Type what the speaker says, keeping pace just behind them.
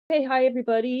Hey, hi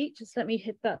everybody. Just let me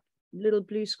hit that little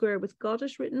blue square with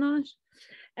Goddess written on it.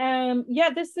 Yeah,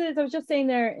 this is, I was just saying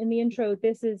there in the intro,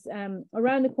 this is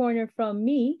around the corner from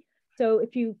me. So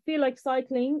if you feel like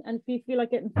cycling and if you feel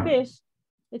like getting fit,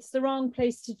 it's the wrong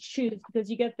place to choose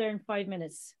because you get there in 5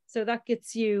 minutes. So that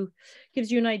gives you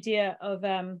an idea of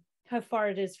how far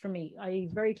it is from me, i.e.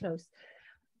 very close.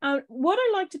 What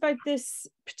I liked about this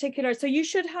particular, so you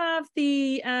should have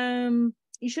the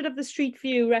Street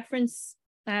View reference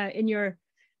in your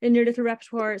little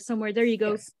repertoire somewhere. There you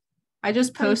go. Yes. I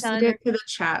just posted it to the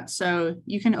chat, so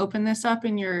you can open this up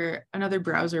in your another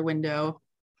browser window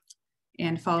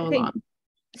and follow along.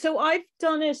 So I've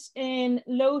done it in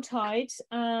low tide,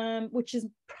 which is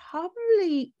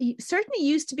probably certainly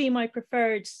used to be my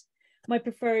preferred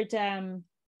angle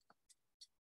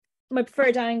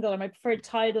or my preferred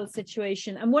tidal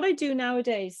situation. And what I do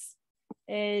nowadays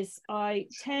is I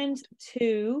tend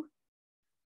to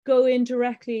go in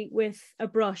directly with a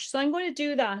brush. So I'm going to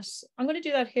do that. I'm going to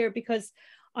do that here because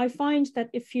I find that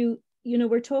if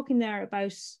we're talking there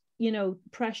about,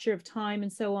 pressure of time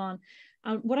and so on.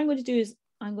 What I'm going to do is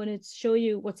I'm going to show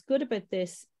you what's good about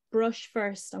this brush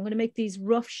first. I'm going to make these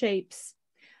rough shapes.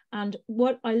 And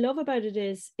what I love about it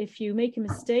is if you make a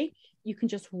mistake, you can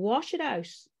just wash it out.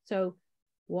 So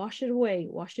wash it away,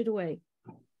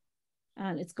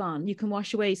 and it's gone. You can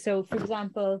wash away. So for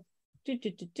example,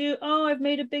 oh, I've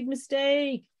made a big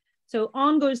mistake. So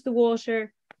on goes the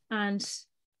water. And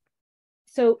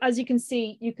so as you can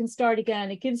see, you can start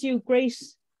again. It gives you great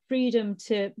freedom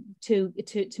to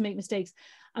make mistakes.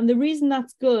 And the reason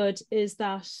that's good is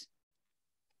that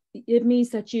it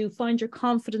means that you find your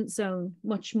confidence zone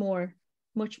much more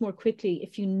quickly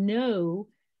if you know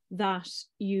that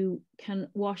you can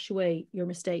wash away your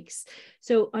mistakes.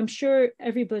 So I'm sure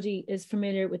everybody is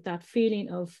familiar with that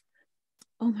feeling of,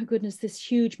 oh my goodness, this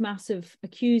huge, massive,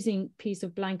 accusing piece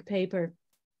of blank paper.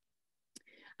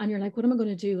 And you're like, what am I going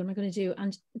to do? What am I going to do?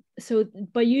 And so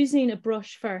by using a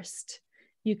brush first,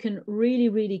 you can really,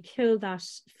 really kill that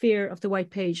fear of the white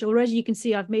page. Already you can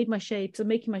see I've made my shapes, I'm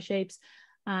making my shapes,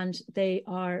 and they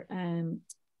are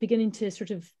beginning to sort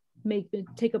of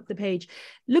take up the page.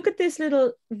 Look at this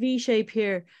little V shape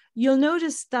here. You'll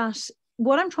notice that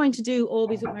what I'm trying to do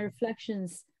always with my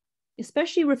reflections,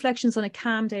 especially reflections on a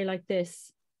calm day like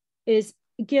this, is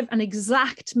give an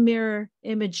exact mirror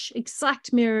image,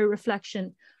 exact mirror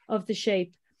reflection of the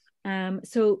shape.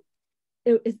 So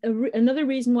another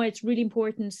reason why it's really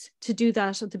important to do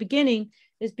that at the beginning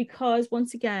is because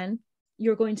once again,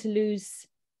 you're going to lose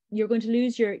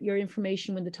your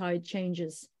information when the tide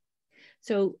changes.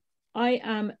 So I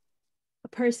am a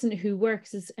person who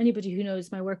works, as anybody who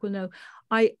knows my work will know,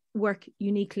 I work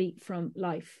uniquely from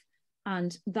life.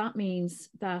 And that means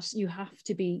that you have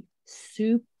to be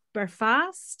super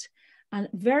fast. And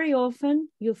very often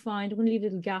you'll find, I'm going to leave a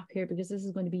little gap here because this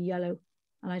is going to be yellow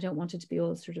and I don't want it to be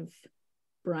all sort of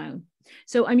brown.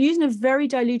 So I'm using a very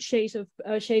dilute shade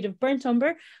of burnt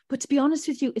umber, but to be honest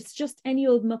with you, it's just any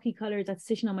old mucky color that's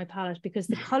sitting on my palette, because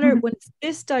the color, when it's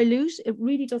this dilute, it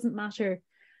really doesn't matter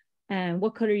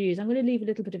what color you use. I'm going to leave a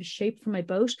little bit of a shape for my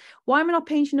boat. Why am I not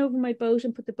painting over my boat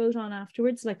and put the boat on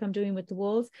afterwards like I'm doing with the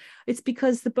walls? It's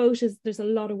because the boat there's a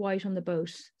lot of white on the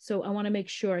boat. So I want to make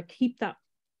sure I keep that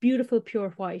beautiful pure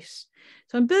white.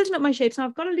 So I'm building up my shapes. Now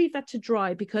I've got to leave that to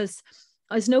dry because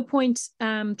there's no point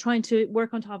trying to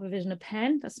work on top of it in a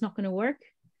pen. That's not going to work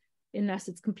unless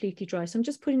it's completely dry. So I'm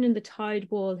just putting in the tide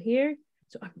wall here.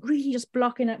 So I'm really just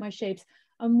blocking out my shapes.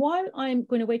 And while I'm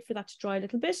going to wait for that to dry a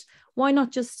little bit, why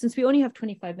not just, since we only have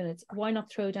 25 minutes, why not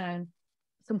throw down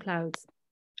some clouds?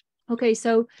 Okay,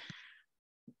 so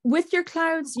with your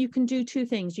clouds, you can do two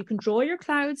things. You can draw your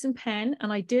clouds in pen,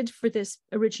 and I did for this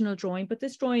original drawing, but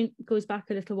this drawing goes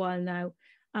back a little while now.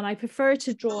 And I prefer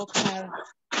to draw clouds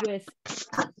with,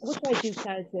 what do I do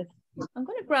clouds with? I'm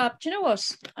going to grab, do you know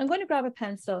what? I'm going to grab a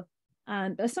pencil,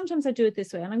 and sometimes I do it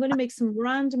this way, and I'm going to make some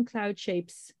random cloud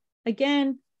shapes.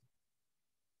 Again,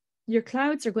 your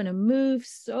clouds are going to move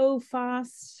so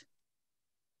fast.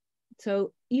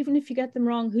 So even if you get them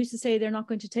wrong, who's to say they're not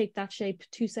going to take that shape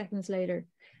 2 seconds later?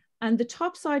 And the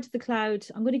top side of the cloud,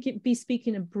 I'm going to be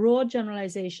speaking in broad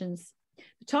generalizations.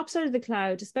 The top side of the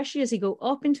cloud, especially as you go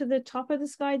up into the top of the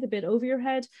sky, the bit over your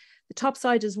head, the top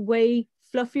side is way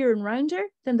fluffier and rounder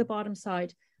than the bottom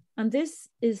side. And this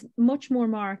is much more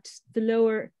marked the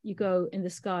lower you go in the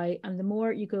sky and the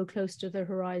more you go close to the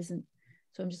horizon.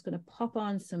 So I'm just going to pop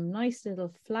on some nice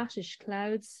little flattish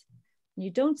clouds.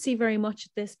 You don't see very much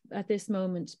at this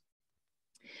moment.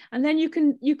 And then you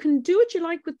can do what you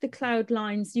like with the cloud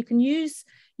lines. You can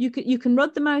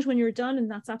rub them out when you're done, and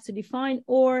that's absolutely fine.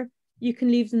 Or you can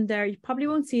leave them there. You probably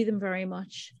won't see them very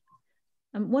much.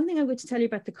 And one thing I'm going to tell you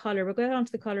about the color, we'll go on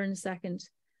to the color in a second.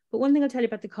 But one thing I'll tell you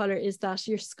about the color is that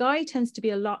your sky tends to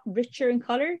be a lot richer in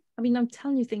color. I mean, I'm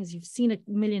telling you things, you've seen a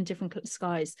million different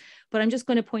skies, but I'm just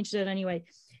going to point it out anyway.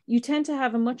 You tend to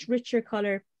have a much richer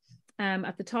color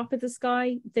at the top of the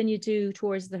sky than you do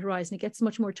towards the horizon. It gets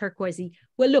much more turquoisey.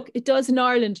 Well, look, it does in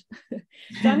Ireland.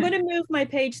 So I'm going to move my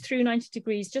page through 90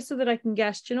 degrees just so that I can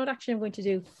get, do you know what actually I'm going to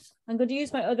do? I'm going to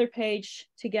use my other page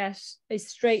to get a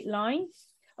straight line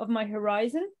of my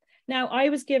horizon. Now, I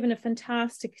was given a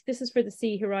fantastic, this is for the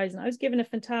sea horizon. I was given a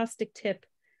fantastic tip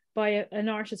by an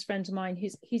artist friend of mine.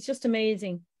 He's just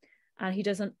amazing. And he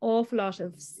does an awful lot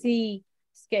of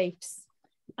seascapes.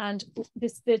 And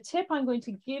the tip I'm going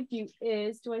to give you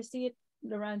is, do I see it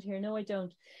around here? No, I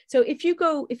don't. So if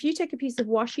you take a piece of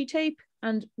washi tape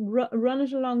and run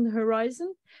it along the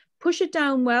horizon, push it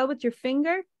down well with your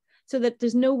finger so that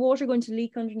there's no water going to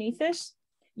leak underneath it,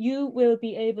 you will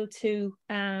be able to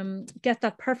get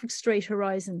that perfect straight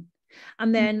horizon.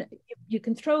 And then you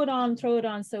can throw it on.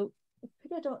 So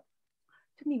I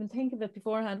didn't even think of it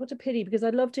beforehand. What a pity, because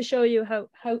I'd love to show you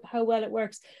how well it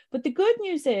works. But the good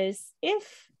news is,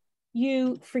 if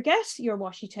you forget your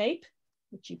washi tape,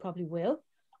 which you probably will,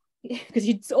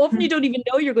 because often you don't even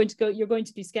know you're going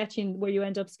to be sketching where you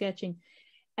end up sketching,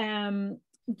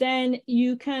 then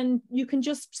you can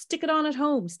just stick it on at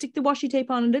home. Stick the washi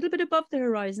tape on a little bit above the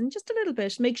horizon, just a little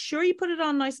bit. Make sure you put it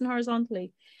on nice and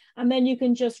horizontally. And then you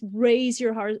can just raise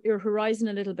your horizon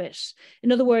a little bit.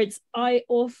 In other words, I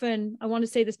want to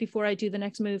say this before I do the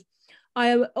next move,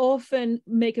 I often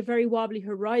make a very wobbly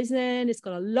horizon. It's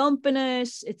got a lump in it.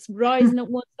 It's rising at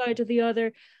one side or the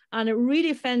other, and it really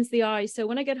offends the eye. So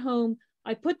when I get home,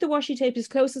 I put the washi tape as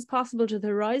close as possible to the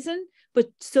horizon, but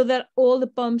so that all the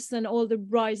bumps and all the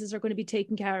rises are going to be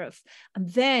taken care of.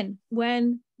 And then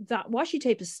when that washi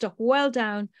tape is stuck well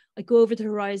down, I go over the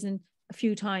horizon a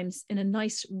few times in a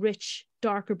nice, rich,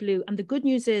 darker blue. And the good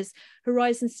news is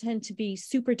horizons tend to be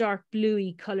super dark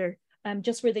bluey color,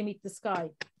 just where they meet the sky.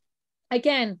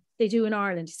 Again, they do in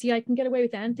Ireland. See, I can get away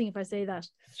with anything if I say that.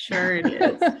 Sure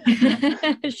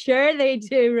it is. Sure they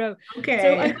do, Ro. Okay.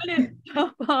 So I'm going to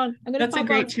pop on. That's a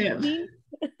great tip.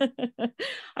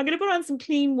 I'm going to put on some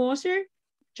clean water,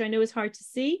 which I know is hard to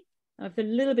see. I have a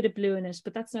little bit of blue in it,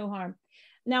 but that's no harm.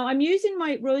 Now I'm using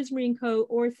my Roisin Cure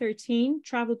R13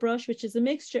 travel brush, which is a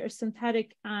mixture of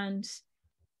synthetic and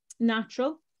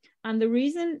natural. And the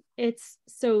reason it's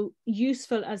so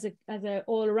useful as a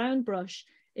all-around brush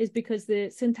is because the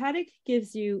synthetic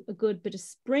gives you a good bit of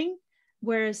spring,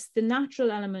 whereas the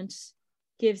natural element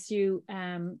gives you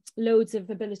loads of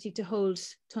ability to hold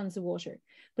tons of water.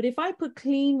 But if I put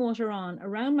clean water on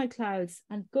around my clouds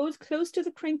and go as close to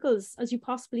the crinkles as you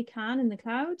possibly can in the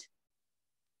cloud,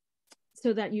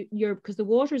 so that because the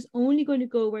water is only going to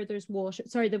go where there's water.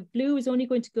 Sorry, the blue is only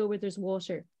going to go where there's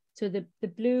water. So the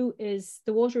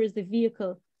water is the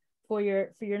vehicle for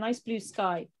your nice blue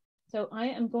sky. So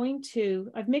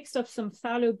I've mixed up some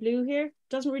phthalo blue here.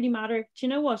 Doesn't really matter. Do you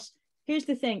know what? Here's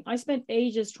the thing. I spent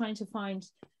ages trying to find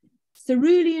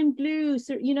cerulean blue.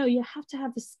 So, you have to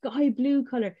have the sky blue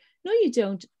color. No, you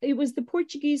don't. It was the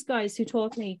Portuguese guys who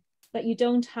taught me that you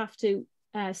don't have to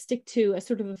stick to a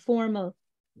sort of a formal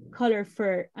color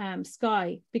for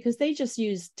sky, because they just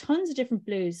use tons of different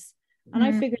blues. And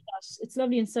I figured that it's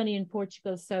lovely and sunny in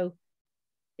Portugal, so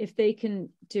if they can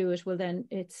do it, well, then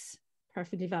it's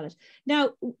perfectly valid.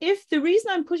 Now, if the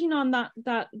reason I'm putting on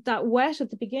that wet at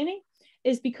the beginning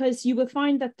is because you will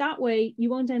find that way you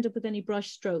won't end up with any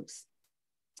brush strokes.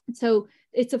 So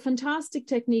it's a fantastic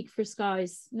technique for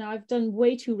skies. Now I've done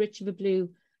way too rich of a blue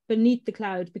beneath the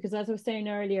cloud, because as I was saying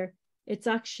earlier, it's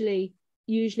actually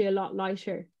usually a lot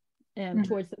lighter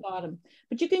towards the bottom.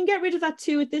 But you can get rid of that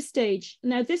too at this stage.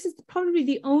 Now this is probably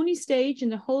the only stage in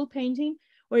the whole painting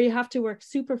where you have to work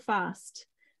super fast,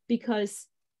 because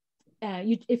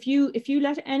if you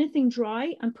let anything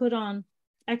dry and put on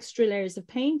extra layers of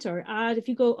paint, or if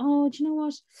you go, oh, do you know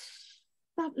what,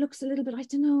 that looks a little bit, I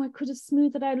don't know, I could have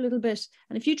smoothed it out a little bit.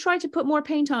 And if you try to put more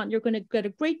paint on, you're going to get a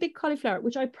great big cauliflower,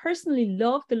 which I personally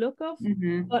love the look of,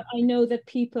 but I know that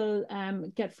people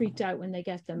get freaked out when they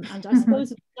get them. And I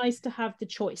suppose it's nice to have the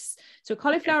choice. So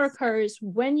cauliflower occurs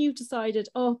when you've decided,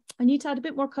 oh, I need to add a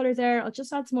bit more color there. I'll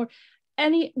just add some more.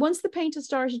 Once the paint has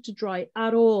started to dry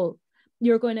at all,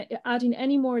 you're going to adding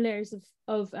any more layers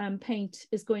of paint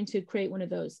is going to create one of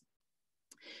those.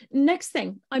 Next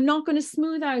thing, I'm not going to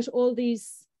smooth out all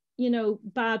these,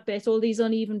 bad bits, all these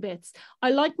uneven bits.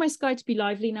 I like my sky to be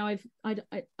lively. Now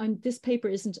this paper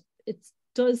isn't, it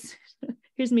does,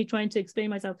 here's me trying to explain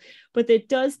myself, but it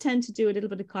does tend to do a little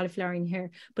bit of cauliflowering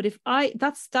here. But if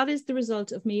that is the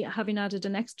result of me having added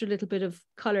an extra little bit of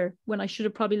color when I should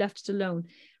have probably left it alone.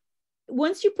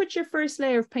 Once you put your first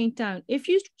layer of paint down, if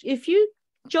you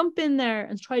jump in there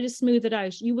and try to smooth it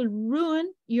out, you will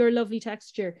ruin your lovely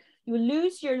texture. You will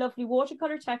lose your lovely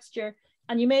watercolor texture,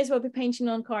 and you may as well be painting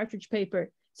on cartridge paper.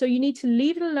 So you need to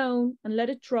leave it alone and let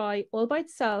it dry all by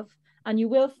itself, and you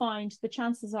will find the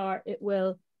chances are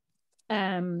it'll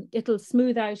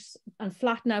smooth out and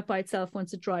flatten out by itself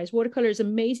once it dries. Watercolor is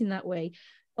amazing that way.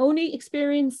 Only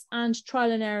experience and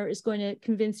trial and error is going to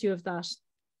convince you of that.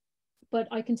 But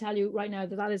I can tell you right now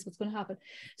that is what's going to happen.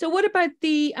 So what about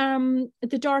the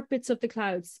dark bits of the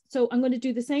clouds? So I'm going to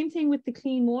do the same thing with the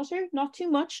clean water, not too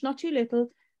much, not too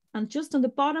little. And just on the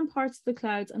bottom parts of the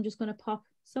clouds, I'm just going to pop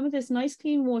some of this nice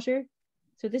clean water.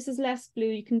 So this is less blue,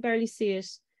 you can barely see it.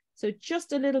 So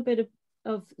just a little bit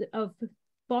of the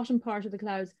bottom part of the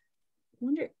clouds. I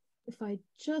wonder if I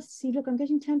just see, look, I'm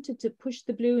getting tempted to push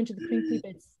the blue into the crinkly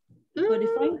bits. But if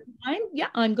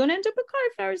I'm going to end up with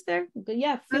cauliflowers there. But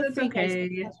yeah, feel free, okay.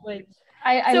 guys.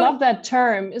 I love that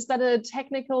term. Is that a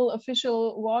technical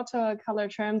official watercolor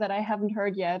term that I haven't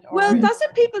heard yet? Or... Well, that's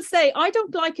what people say. I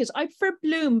don't like it. I prefer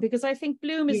bloom because I think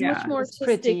bloom is much more artistic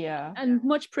pretty, and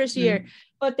much prettier.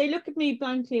 But they look at me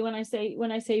blankly when I say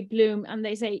bloom, and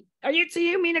they say, "Do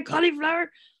you mean a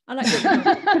cauliflower?" And I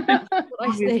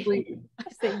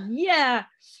say, yeah.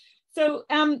 So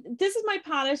this is my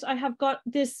palette. I have got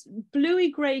this bluey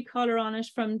gray color on it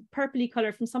from purpley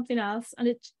color from something else. And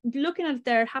it's looking at it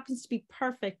there, it happens to be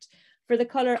perfect for the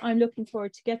color I'm looking for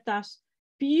to get that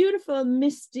beautiful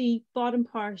misty bottom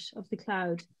part of the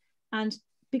cloud. And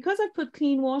because I've put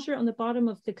clean water on the bottom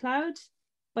of the cloud,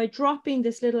 by dropping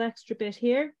this little extra bit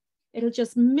here, it'll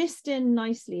just mist in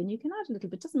nicely. And you can add a little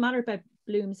bit, doesn't matter about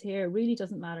blooms here, really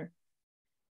doesn't matter.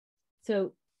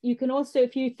 So you can also,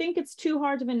 if you think it's too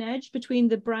hard of an edge between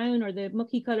the brown or the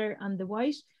mucky color and the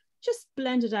white, just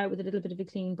blend it out with a little bit of a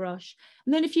clean brush.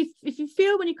 And then if you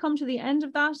feel when you come to the end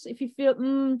of that, if you feel,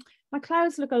 my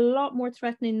clouds look a lot more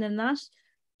threatening than that,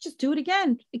 just do it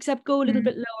again, except go a little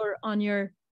bit lower on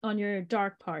your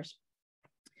dark part.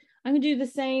 I'm going to do the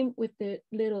same with the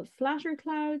little flatter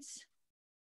clouds.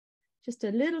 Just a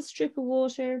little strip of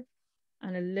water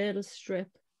and a little strip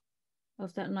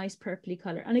of that nice purpley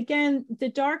color. And again, the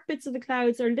dark bits of the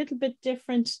clouds are a little bit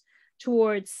different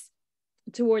towards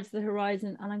the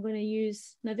horizon. And I'm going to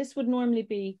use, now this would normally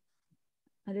be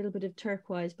a little bit of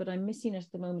turquoise, but I'm missing it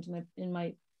at the moment in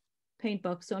my paint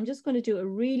box. So I'm just going to do a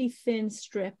really thin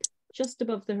strip just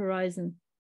above the horizon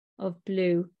of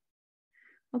blue.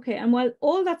 Okay, and while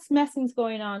all that messing's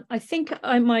going on, I think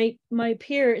my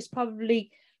peer is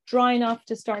probably dry enough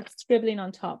to start scribbling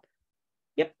on top.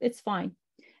 Yep, it's fine.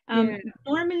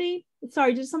 Normally,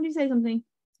 sorry, did somebody say something?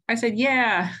 I said,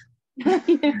 yeah.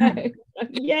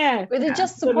 Yeah. But it's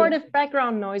just supportive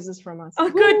background noises from us. Oh,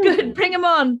 good. Bring them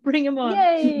on. Bring them on.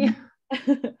 Yay.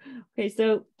 Okay,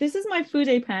 so this is my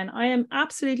fude pen. I am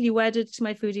absolutely wedded to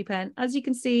my fude pen. As you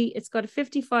can see, it's got a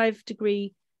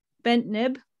 55-degree bent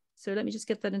nib. So let me just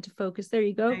get that into focus. There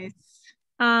you go. Nice.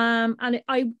 And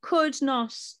I could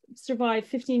not survive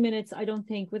 15 minutes, I don't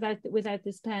think, without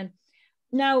this pen.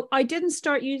 Now, I didn't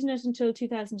start using it until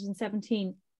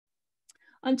 2017.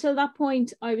 Until that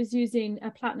point, I was using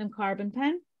a platinum carbon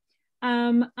pen.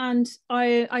 And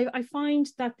I find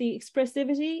that the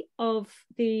expressivity of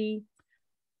the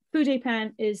fude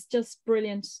pen is just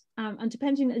brilliant. And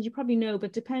depending, as you probably know,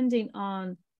 but depending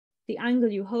on the angle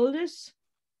you hold it,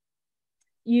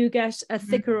 you get a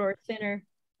thicker or a thinner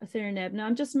nib. Now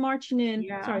I'm just marching in,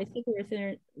 sorry, thicker or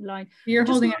thinner line. You're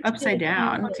holding it upside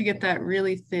down to get that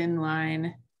really thin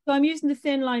line. So I'm using the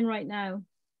thin line right now.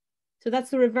 So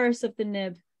that's the reverse of the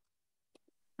nib.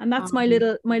 And that's my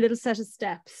little set of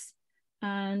steps.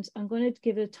 And I'm going to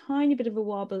give it a tiny bit of a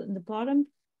wobble in the bottom.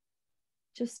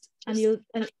 And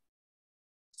it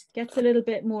gets a little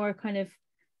bit more kind of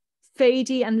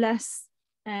fadey and less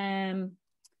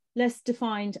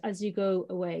defined as you go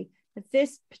away. But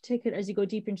this particular, as you go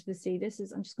deeper into the sea,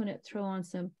 I'm just going to throw on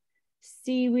some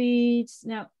seaweed.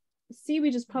 Now,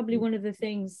 seaweed is probably one of the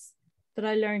things that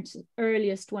I learned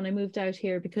earliest when I moved out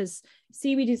here, because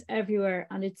seaweed is everywhere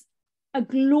and it's a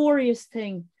glorious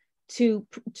thing to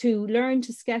learn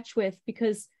to sketch with,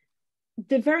 because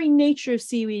the very nature of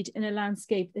seaweed in a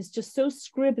landscape is just so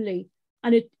scribbly,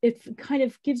 and it kind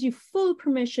of gives you full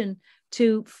permission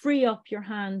to free up your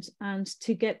hand and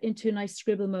to get into a nice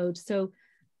scribble mode. So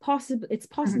it's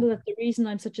possible that the reason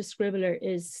I'm such a scribbler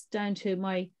is down to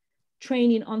my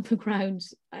training on the ground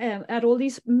at all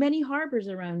these many harbors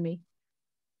around me.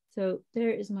 So there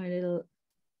is my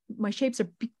my shapes are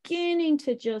beginning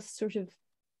to just sort of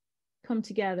come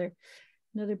together.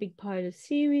 Another big pile of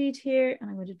seaweed here, and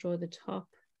I'm going to draw the top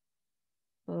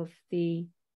of the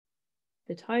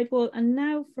tide wall. And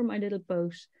now for my little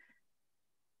boat,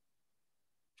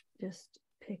 just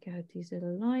pick out these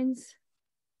little lines.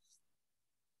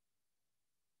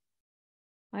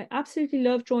 I absolutely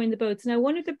love drawing the boats. Now,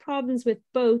 one of the problems with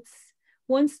boats,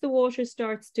 once the water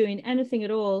starts doing anything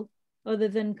at all, other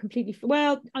than completely,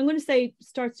 well, I'm going to say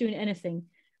starts doing anything,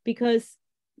 because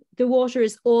the water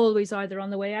is always either on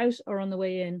the way out or on the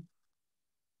way in.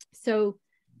 So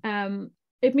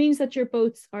it means that your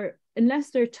boats are, unless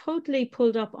they're totally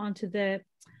pulled up onto the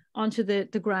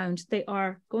ground, they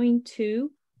are going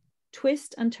to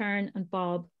twist and turn and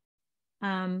bob.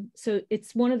 So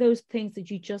it's one of those things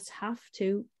that you just have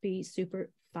to be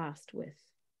super fast with.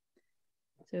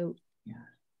 So yeah,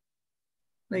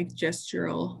 like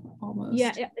gestural almost.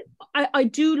 Yeah, I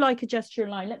do like a gesture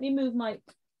line. Let me move my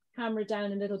camera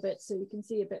down a little bit so you can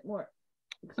see a bit more.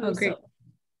 Oh, great.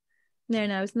 There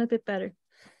now, isn't that a bit better?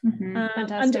 Mm-hmm.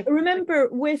 Fantastic. And remember,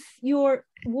 with your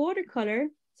watercolor,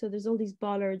 so there's all these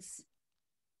bollards.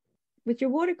 With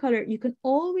your watercolor, you can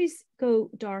always go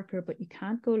darker, but you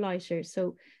can't go lighter.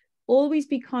 So always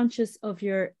be conscious of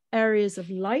your areas of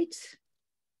light.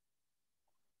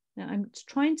 Now I'm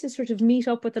trying to sort of meet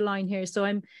up with the line here. So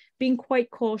I'm being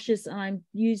quite cautious, and I'm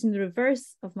using the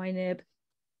reverse of my nib.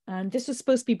 And this was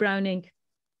supposed to be brown ink,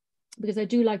 because I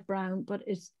do like brown, but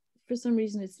it's, for some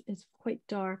reason, it's quite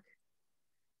dark.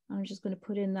 I'm just going to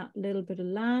put in that little bit of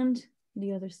land on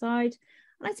the other side.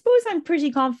 And I suppose I'm pretty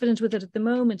confident with it at the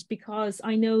moment, because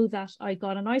I know that I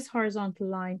got a nice horizontal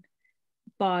line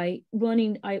by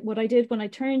running. What I did when I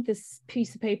turned this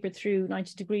piece of paper through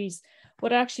 90 degrees,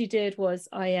 what I actually did was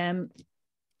I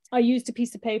used a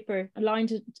piece of paper,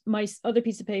 aligned it, my other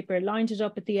piece of paper, lined it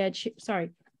up at the edge.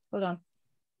 Sorry, hold on.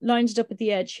 Lined it up at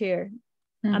the edge here.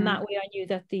 Mm-hmm. And that way I knew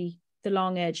that the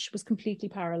long edge was completely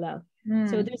parallel.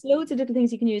 So there's loads of little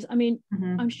things you can use. I mean,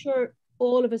 I'm sure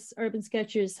all of us urban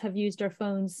sketchers have used our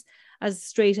phones as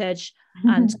straight edge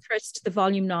and pressed the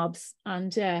volume knobs,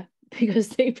 and because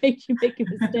they make you make a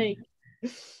mistake.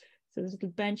 So there's a little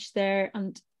bench there,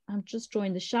 and I'm just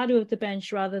drawing the shadow of the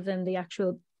bench rather than the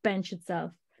actual bench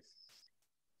itself.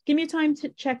 Give me time to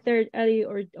check there, Ellie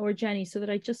or Jenny, so that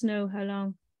I just know how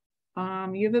long.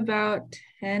 You have about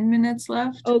 10 minutes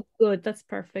left. Oh, good. That's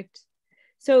perfect.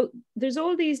 So there's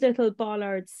all these little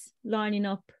bollards lining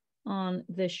up on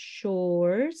the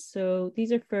shores. So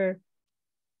these are for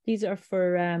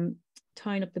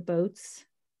tying up the boats.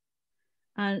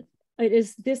 And it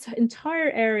is, this entire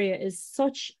area is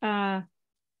such a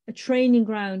training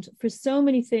ground for so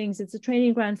many things. It's a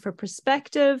training ground for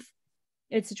perspective.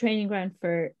 It's a training ground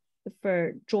for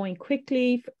drawing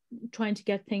quickly, for trying to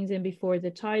get things in before the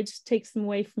tide takes them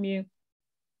away from you.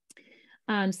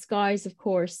 And skies, of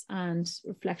course, and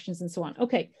reflections and so on.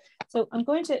 Okay, so I'm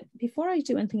going to, before I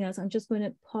do anything else, I'm just going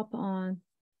to pop on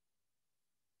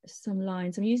some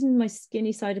lines. I'm using my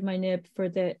skinny side of my nib for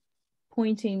the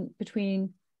pointing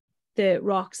between the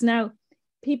rocks. Now,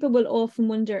 people will often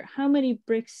wonder, how many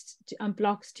bricks and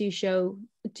blocks do you show?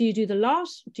 Do you do the lot?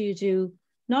 Do you do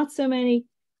not so many?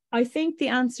 I think the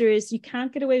answer is you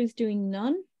can't get away with doing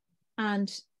none.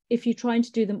 And if you're trying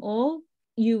to do them all,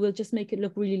 you will just make it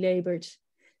look really labored.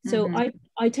 So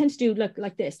I tend to do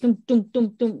like this, dum, dum,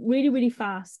 dum, dum, really, really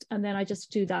fast. And then I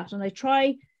just do that. And I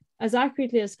try as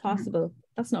accurately as possible.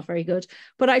 That's not very good,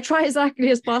 but I try as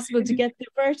accurately as possible to get the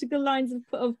vertical lines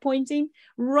of pointing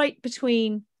right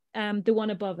between the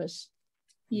one above it.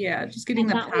 Yeah, just getting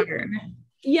the pattern.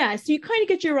 Yeah, so you kind of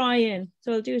get your eye in.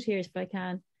 So I'll do it here if I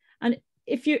can. And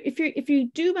if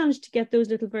you do manage to get those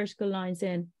little vertical lines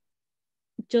in,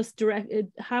 just direct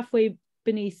halfway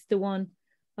beneath the one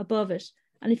above it,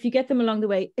 and if you get them along the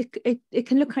way, it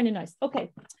can look kind of nice.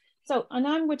 Okay, so and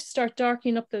I'm going to start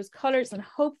darkening up those colors, and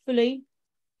hopefully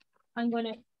I'm going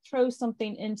to throw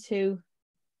something into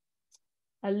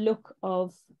a look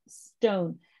of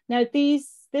stone. Now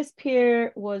this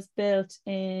pier was built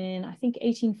in, I think,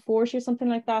 1840 or something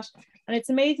like that, and it's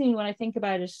amazing when I think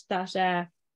about it that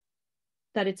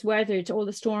it's weathered all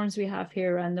the storms we have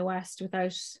here around the west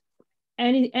without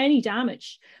any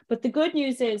damage. But the good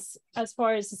news is, as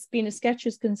far as being a sketcher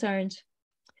is concerned,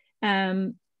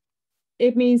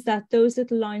 it means that those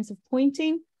little lines of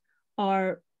pointing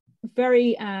are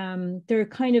very they're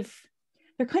kind of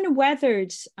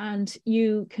weathered, and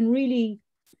you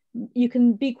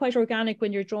can be quite organic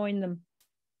when you're drawing them,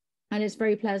 and it's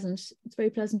very pleasant. It's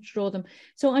very pleasant to draw them.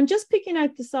 So I'm just picking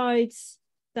out the sides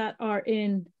that are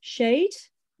in shade.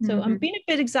 So I'm being a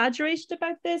bit exaggerated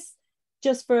about this,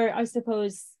 just for, I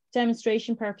suppose,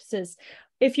 demonstration purposes.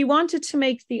 if you wanted to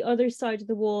make the other side of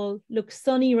the wall look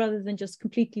sunny rather than just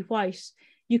completely white,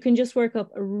 you can just work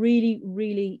up a really,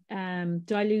 really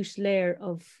dilute layer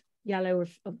of yellow, or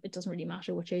it doesn't really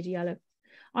matter what shade of yellow.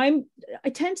 I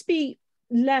tend to be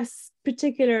less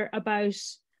particular about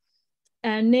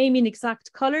naming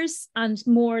exact colors, and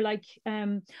more like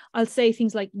I'll say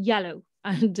things like yellow,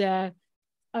 and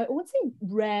I won't say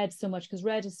red so much because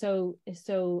red is so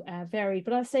varied,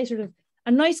 but I'll say sort of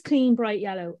a nice clean bright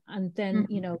yellow, and then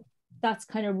you know, that's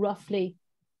kind of roughly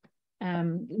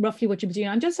what you'll be doing.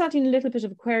 I'm just adding a little bit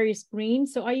of Aquarius green,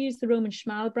 so I use the Roman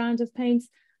Schmal brand of paints,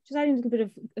 just adding a little bit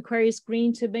of Aquarius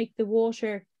green to make the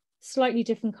water slightly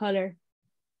different color,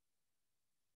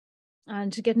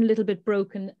 and to get a little bit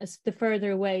broken as the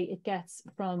further away it gets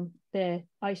from the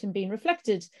item being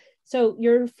reflected. So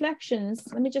your reflections,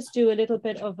 let me just do a little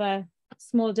bit of a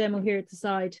small demo here at the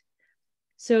side.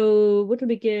 So what will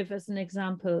we give as an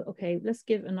example? Okay, let's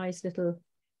give a nice little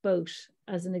boat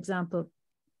as an example.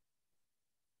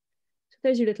 So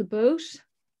there's your little boat.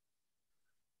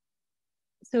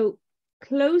 So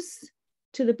close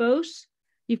to the boat,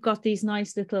 you've got these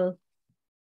nice little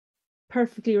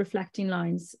perfectly reflecting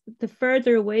lines. The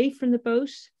further away from the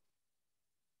boat,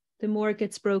 the more it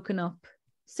gets broken up.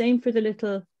 Same for the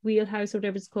little wheelhouse,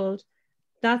 whatever it's called.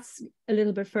 That's a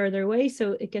little bit further away,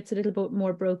 so it gets a little bit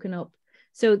more broken up.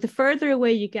 So the further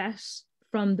away you get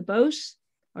from the boat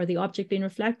or the object being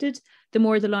reflected, the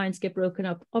more the lines get broken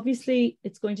up. Obviously,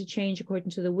 it's going to change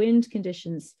according to the wind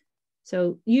conditions.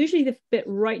 So usually the bit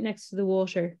right next to the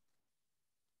water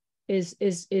is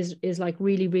like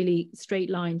really, really straight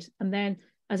lined. And then,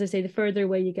 as I say, the further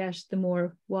away you get, the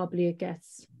more wobbly it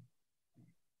gets.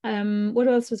 What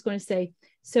else was going to say?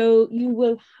 So you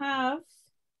will have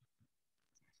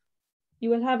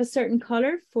a certain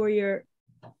color for your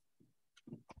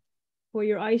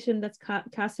item that's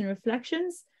casting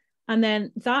reflections, and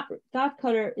then that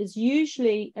color is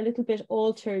usually a little bit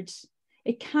altered.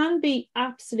 It can be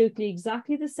absolutely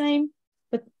exactly the same,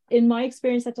 but in my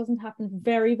experience, that doesn't happen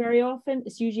very, very often.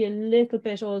 It's usually a little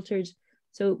bit altered.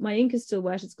 So my ink is still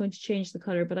wet, it's going to change the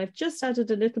color, but I've just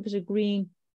added a little bit of green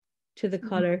to the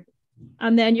color.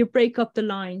 And then you break up the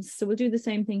lines. So we'll do the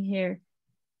same thing here.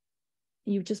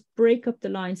 You just break up the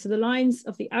lines. So the lines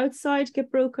of the outside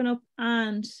get broken up,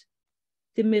 and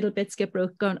the middle bits get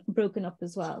broken up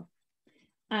as well.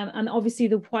 And obviously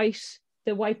the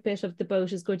white bit of the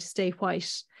boat is going to stay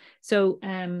white. So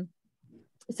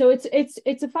so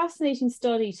it's a fascinating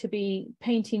study to be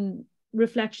painting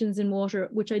reflections in water,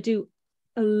 which I do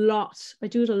a lot. I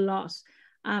do it a lot.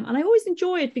 And I always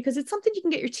enjoy it because it's something you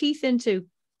can get your teeth into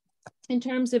in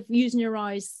terms of using your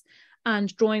eyes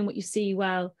and drawing what you see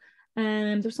well.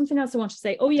 There's something else I want to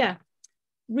say. Oh yeah,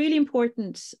 really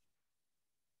important.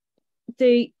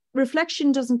 The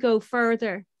reflection doesn't go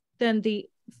further than the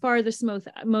farthest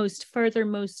further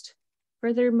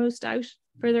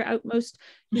outmost,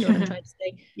 you know what I'm trying to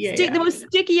say. The most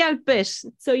sticky out bit.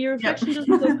 So your reflection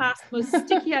doesn't go past the most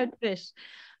sticky out bit.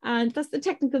 And that's the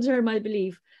technical term, I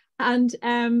believe. And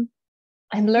I'm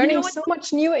learning so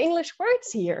much new English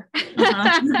words here. Sticky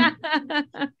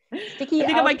I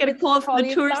think I might get a call from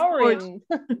the tourist board.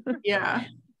 Yeah,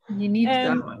 you need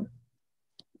that one.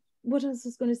 What else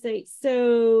was going to say?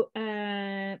 So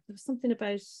there was something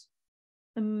about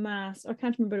a mass. I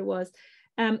can't remember what it was.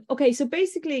 Okay, so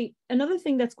basically another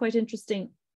thing that's quite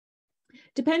interesting,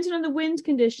 depending on the wind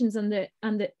conditions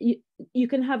you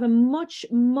can have a much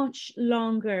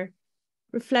longer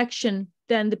reflection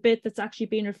than the bit that's actually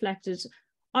being reflected.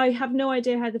 I have no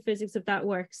idea how the physics of that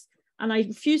works, and I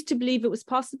refused to believe it was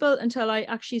possible until I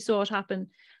actually saw it happen.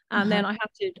 And then I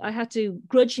had to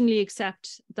grudgingly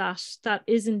accept that that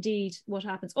is indeed what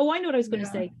happens. Oh, I know what I was going to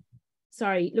say.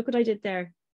 Sorry, look what I did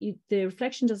there. The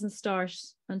reflection doesn't start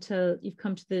until you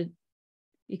come to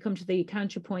the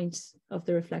counterpoint of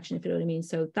the reflection, if you know what I mean.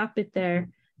 So that bit there,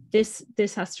 this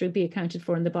has to be accounted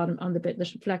for in the bottom on the bit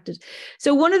that's reflected.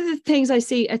 So one of the things I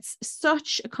see, it's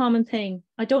such a common thing.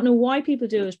 I don't know why people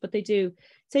do it, but they do.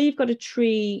 Say you've got a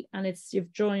tree and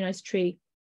you've drawn a nice tree.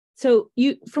 So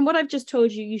from what I've just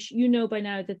told you, you know by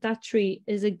now that tree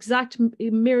is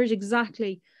mirrored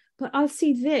exactly. But I'll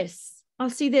see this,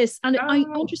 and I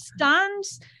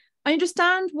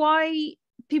understand why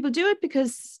people do it,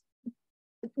 because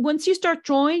once you start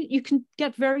drawing, you can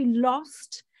get very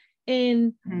lost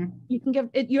in. You can get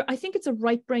it. I think it's a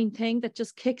right brain thing that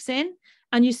just kicks in,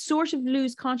 and you sort of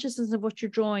lose consciousness of what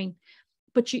you're drawing.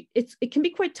 But it can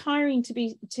be quite tiring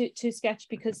to sketch,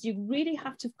 because you really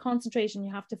have to concentrate and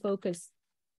you have to focus,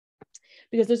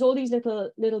 because there's all these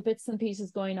little bits and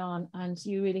pieces going on, and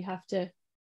you really have to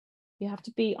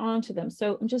be onto them.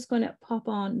 So I'm just going to pop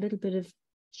on a little bit of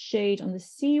shade on the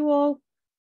seawall.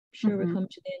 Sure, we're coming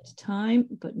to the end of time,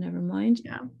 but never mind.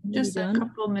 Yeah, just a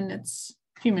couple minutes,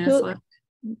 few minutes Cool. left.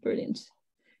 Brilliant.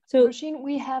 So, Roisin,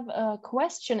 we have a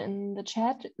question in the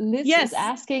chat. Liz yes, is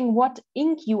asking what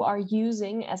ink you are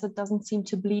using, as it doesn't seem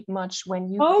to bleed much when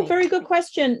you oh, paint. very good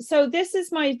question. So this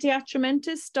is my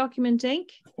Diatramentis document ink.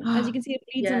 As you can see, it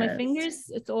bleeds on my fingers.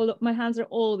 It's all, my hands are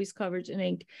always covered in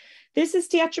ink. This is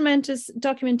Diatramentis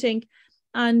document ink.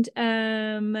 And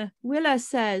Willa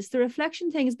says the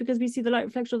reflection thing is because we see the light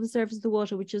reflection of the surface of the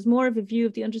water, which is more of a view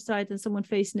of the underside than someone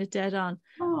facing it dead on.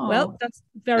 Oh, well, that's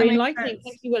very enlightening.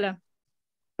 Thank you, Willa.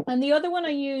 And the other one I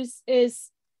use is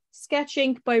Sketch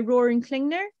Ink by Roisin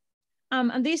Cure.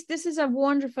 And this is a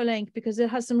wonderful ink because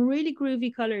it has some really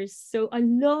groovy colors. So I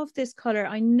love this color.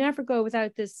 I never go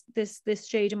without this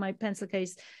shade in my pencil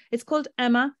case. It's called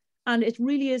Emma, and it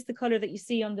really is the color that you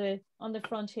see on the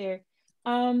front here.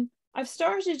 I've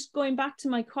started going back to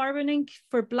my carbon ink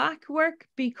for black work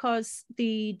because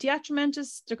the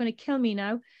Diatramentis, they're going to kill me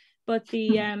now, but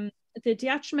the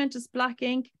Diatramentis black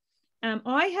ink,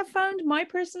 I have found, my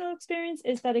personal experience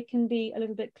is that it can be a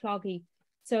little bit cloggy.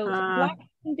 So black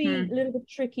can be a little bit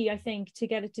tricky, I think, to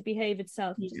get it to behave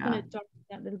itself. Just going to darken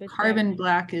that a little bit. Carbon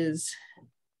black it's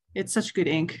such good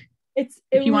ink. If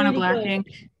you want a black ink,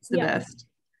 it's the best.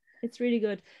 It's really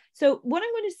good. So what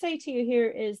I'm going to say to you here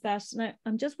is that now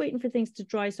I'm just waiting for things to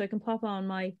dry so I can pop on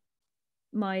my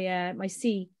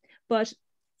C. But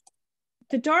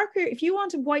the darker, if you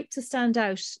want a white to stand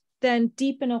out, then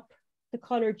deepen up the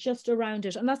color just around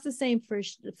it, and that's the same for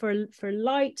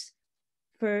light.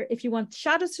 For if you want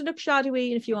shadows to look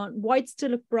shadowy, and if you want whites to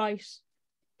look bright,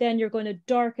 then you're going to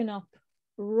darken up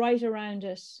right around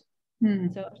it. So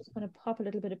I'm just going to pop a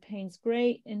little bit of Payne's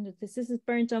Grey into this. This is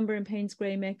burnt umber and Payne's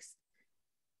Grey mix.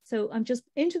 So I'm just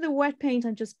into the wet paint,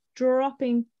 I'm just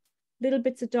dropping little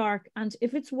bits of dark, and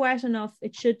if it's wet enough,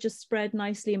 it should just spread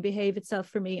nicely and behave itself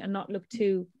for me and not look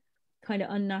too kind of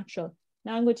unnatural.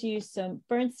 Now I'm going to use some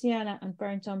burnt sienna and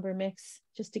burnt umber mix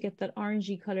just to get that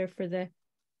orangey color for the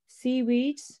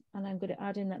seaweed, and I'm going to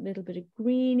add in that little bit of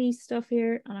greeny stuff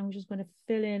here, and I'm just going to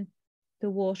fill in the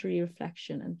watery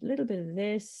reflection and a little bit of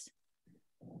this,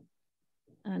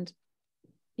 and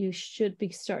you should be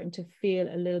starting to feel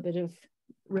a little bit of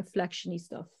reflection-y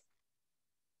stuff.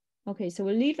 Okay, so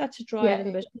we'll leave that to dry a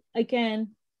little bit.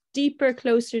 Again, deeper,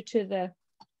 closer to the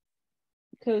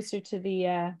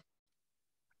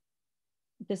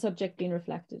subject being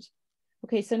reflected.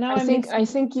 Okay, so now I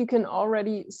think you can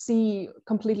already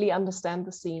completely understand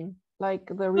the scene. Like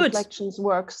the reflections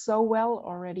work so well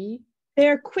already.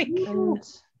 They're quick. And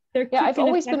I've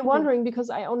always been wondering, because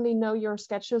I only know your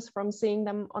sketches from seeing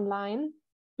them online,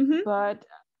 but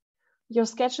your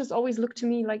sketches always look to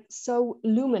me like so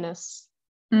luminous.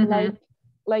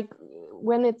 Like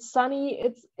when it's sunny,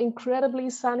 it's incredibly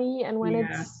sunny, and when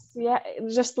it's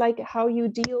just like how you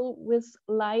deal with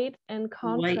light and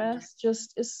contrast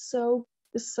just is so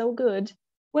good.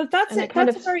 Well, that's it.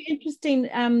 That's a very interesting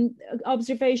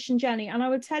observation, Jenny. And I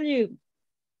will tell you,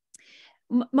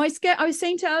 I was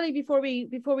saying to Ali before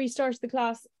we started the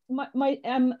class,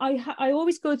 I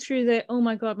always go through the, oh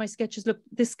my God,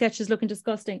 this sketch is looking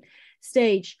disgusting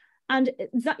stage. And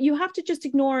that you have to just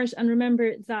ignore it and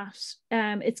remember that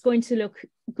it's going to look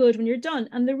good when you're done.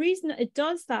 And the reason it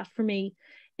does that for me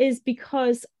is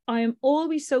because I am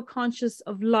always so conscious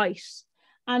of light.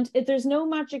 And there's no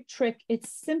magic trick. It's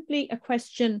simply a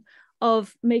question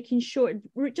of making sure,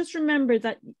 just remember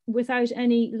that without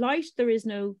any light, there is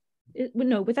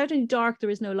without any dark, there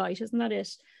is no light. Isn't that it?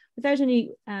 Without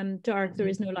any dark, there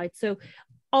is no light. So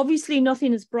obviously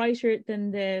nothing is brighter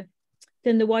than the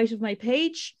white of my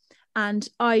page. And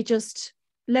I just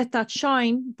let that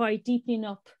shine by deepening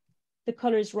up the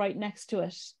colors right next to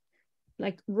it.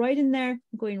 Like right in there,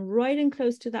 going right in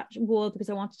close to that wall because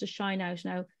I want it to shine out.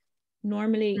 Now,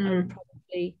 normally I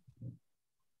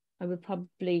would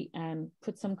probably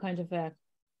put some kind of a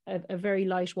very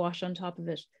light wash on top of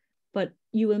it. But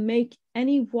you will make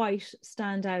any white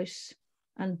stand out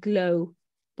and glow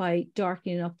by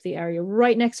darkening up the area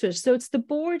right next to it. So it's the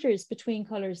borders between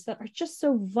colors that are just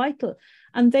so vital,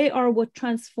 and they are what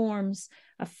transforms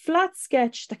a flat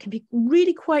sketch that can be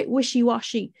really quite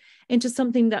wishy-washy into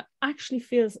something that actually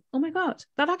feels, oh my God,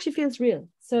 that actually feels real.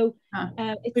 So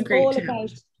it's all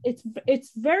about,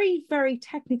 it's very, very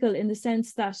technical in the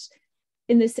sense that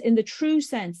in the true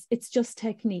sense, it's just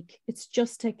technique. It's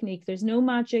just technique. There's no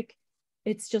magic.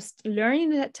 It's just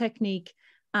learning that technique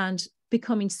and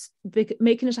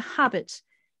making it a habit.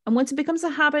 And once it becomes a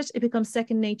habit, it becomes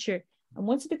second nature. And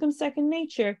once it becomes second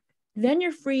nature, then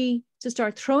you're free to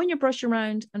start throwing your brush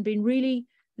around and being really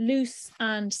loose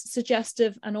and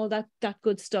suggestive and all that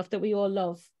good stuff that we all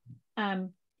love.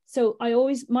 So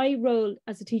my role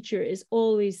as a teacher is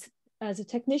always as a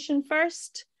technician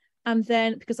first, and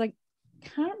then, because I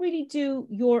can't really do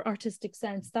your artistic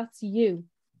sense, that's you.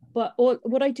 But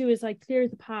what I do is I clear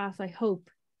the path, I hope,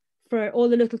 for all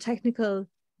the little technical,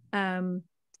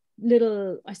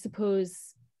 little, I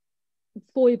suppose,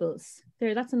 foibles.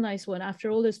 There, that's a nice one. After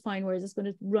all those fine words, it's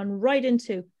going to run right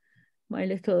into my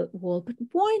little wall. But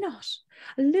why not?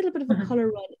 A little bit of a color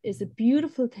run is a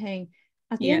beautiful thing.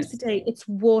 At the end of the day, it's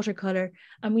watercolor,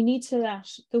 and we need to let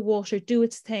the water do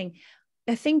its thing.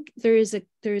 I think there is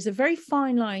a very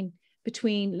fine line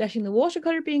between letting the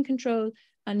watercolor be in control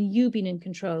and you being in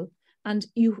control. And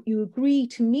you agree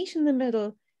to meet in the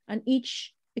middle and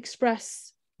each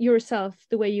express yourself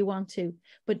the way you want to.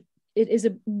 But it is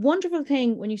a wonderful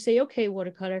thing when you say, okay,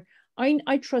 watercolor,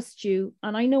 I trust you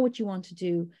and I know what you want to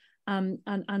do. And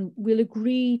we'll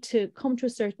agree to come to a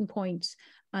certain point,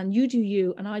 and you do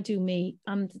you and I do me,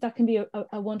 and that can be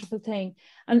a wonderful thing.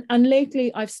 And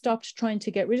lately I've stopped trying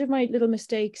to get rid of my little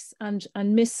mistakes and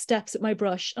missteps at my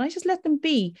brush, and I just let them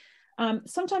be.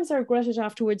 Sometimes I regret it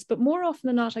afterwards, but more often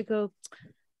than not I go,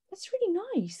 that's really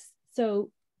nice.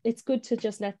 So it's good to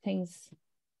just let things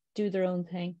do their own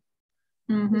thing.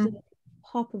 There's a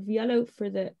pop of yellow for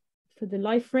the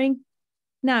life ring.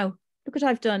 Now look what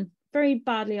I've done. Very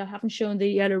badly I haven't shown the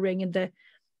yellow ring in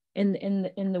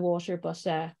the water, but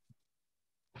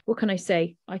what can I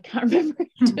say? I can't remember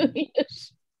doing it.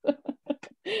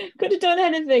 Could have done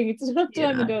anything. It's a long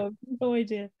time ago. No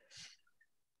idea.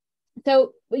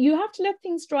 So you have to let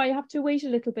things dry. You have to wait a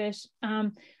little bit.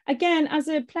 Again, as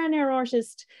a plein air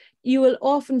artist, you will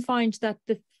often find that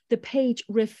the page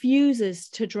refuses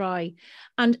to dry,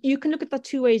 and you can look at that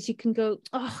two ways. You can go,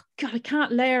 oh God, I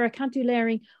can't layer. I can't do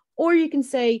layering. Or you can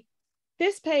say,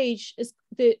 this page is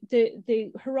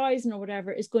the horizon or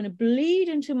whatever is going to bleed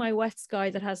into my wet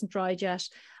sky that hasn't dried yet,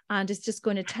 and it's just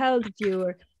going to tell the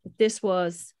viewer that this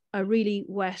was a really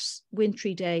wet,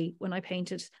 wintry day when I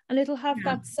painted, and it'll have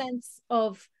that sense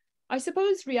of, I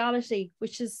suppose, reality,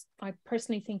 which is, I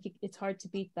personally think it's hard to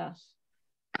beat that.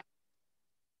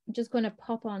 I'm just going to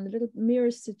pop on the little mirror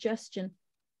suggestion.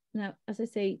 Now, as I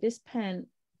say, this pen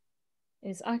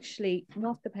is actually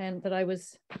not the pen that I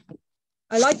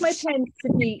like my pens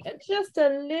to be just a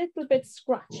little bit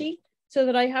scratchy so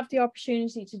that I have the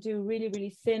opportunity to do really,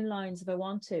 really thin lines if I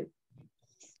want to.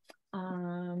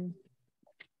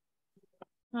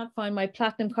 Can't find my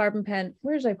platinum carbon pen.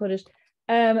 Where did I put it?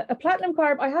 I have a platinum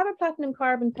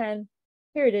carbon pen.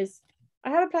 Here it is. I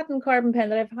have a platinum carbon pen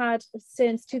that I've had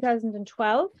since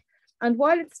 2012. And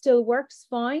while it still works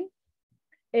fine,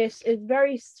 it is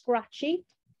very scratchy.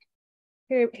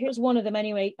 Here's one of them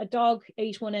anyway. A dog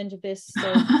ate one end of this.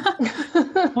 So.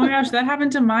 Oh my gosh, that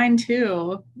happened to mine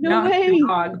too. No way. The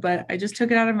dog, but I just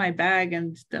took it out of my bag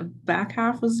and the back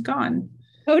half was gone.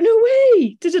 Oh, no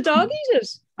way. Did a dog eat it?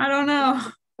 I don't know.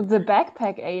 The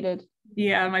backpack ate it.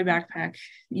 Yeah, my backpack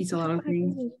eats a lot of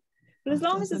things. But as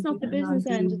long as it's not the business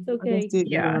end, it's okay.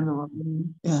 Yeah.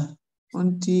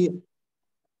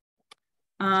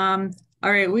 All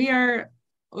right, we are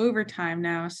over time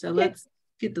now, so let's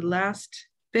get the last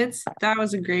bits. That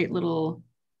was a great little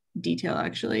detail,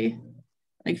 actually,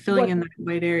 like filling in that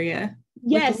white area.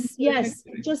 Yes.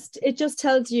 It just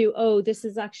tells you, oh, this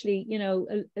is actually,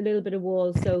 a little bit of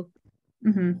wall. So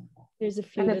there's a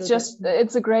few. And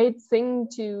it's a great thing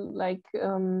to like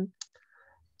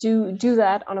do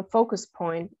that on a focus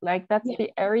point. Like that's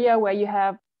the area where you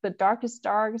have the darkest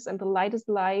darks and the lightest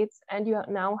lights, and you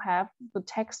now have the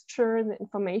texture and the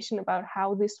information about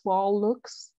how this wall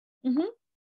looks.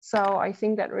 So I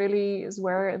think that really is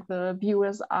where the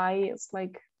viewer's eye is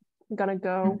like gonna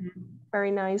go. Very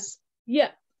nice.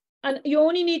 Yeah, and you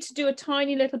only need to do a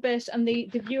tiny little bit, and the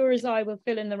viewer's eye will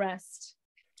fill in the rest.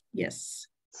 Yes,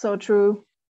 so true.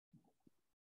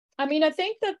 I mean, I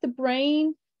think that the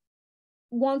brain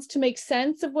wants to make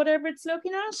sense of whatever it's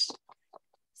looking at.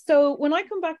 So when I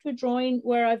come back to a drawing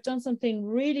where I've done something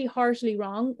really heartily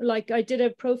wrong, like I did a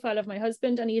profile of my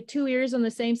husband and he had 2 ears on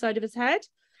the same side of his head,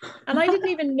 and I didn't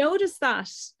even notice that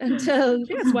until,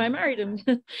 that's why I married him.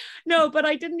 No, but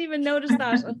I didn't even notice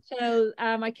that until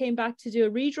I came back to do a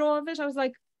redraw of it. I was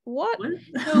like, what?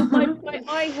 So my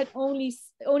eye had only,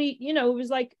 it was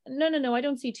like, no, I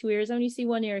don't see 2 ears, I only see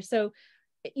 1 ear. So,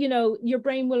 your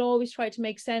brain will always try to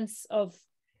make sense of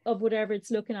whatever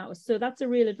it's looking at. So that's a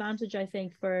real advantage, I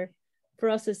think, for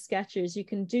us as sketchers. You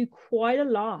can do quite a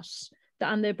lot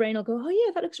and the brain will go, oh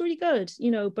yeah, that looks really good,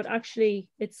 but actually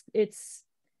it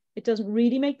doesn't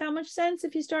really make that much sense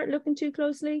if you start looking too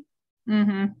closely.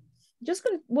 just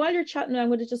going to, while you're chatting, I'm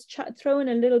going to just throw in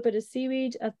a little bit of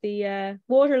seaweed at the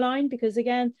water line, because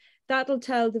again, that'll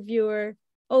tell the viewer,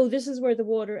 oh, this is where the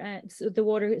water ends, the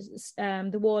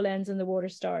wall ends and the water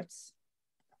starts.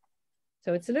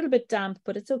 So it's a little bit damp,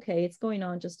 but it's okay. It's going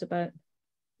on just about.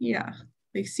 Yeah,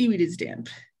 like seaweed is damp.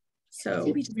 So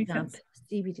seaweed is damp.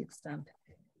 Seaweed is damp.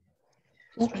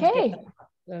 Okay.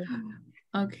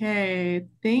 Okay,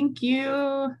 thank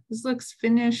you. This looks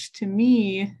finished to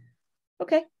me.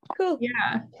 Okay, cool.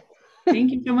 Yeah,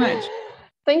 thank you so much.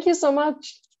 Thank you so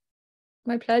much.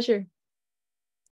 My pleasure.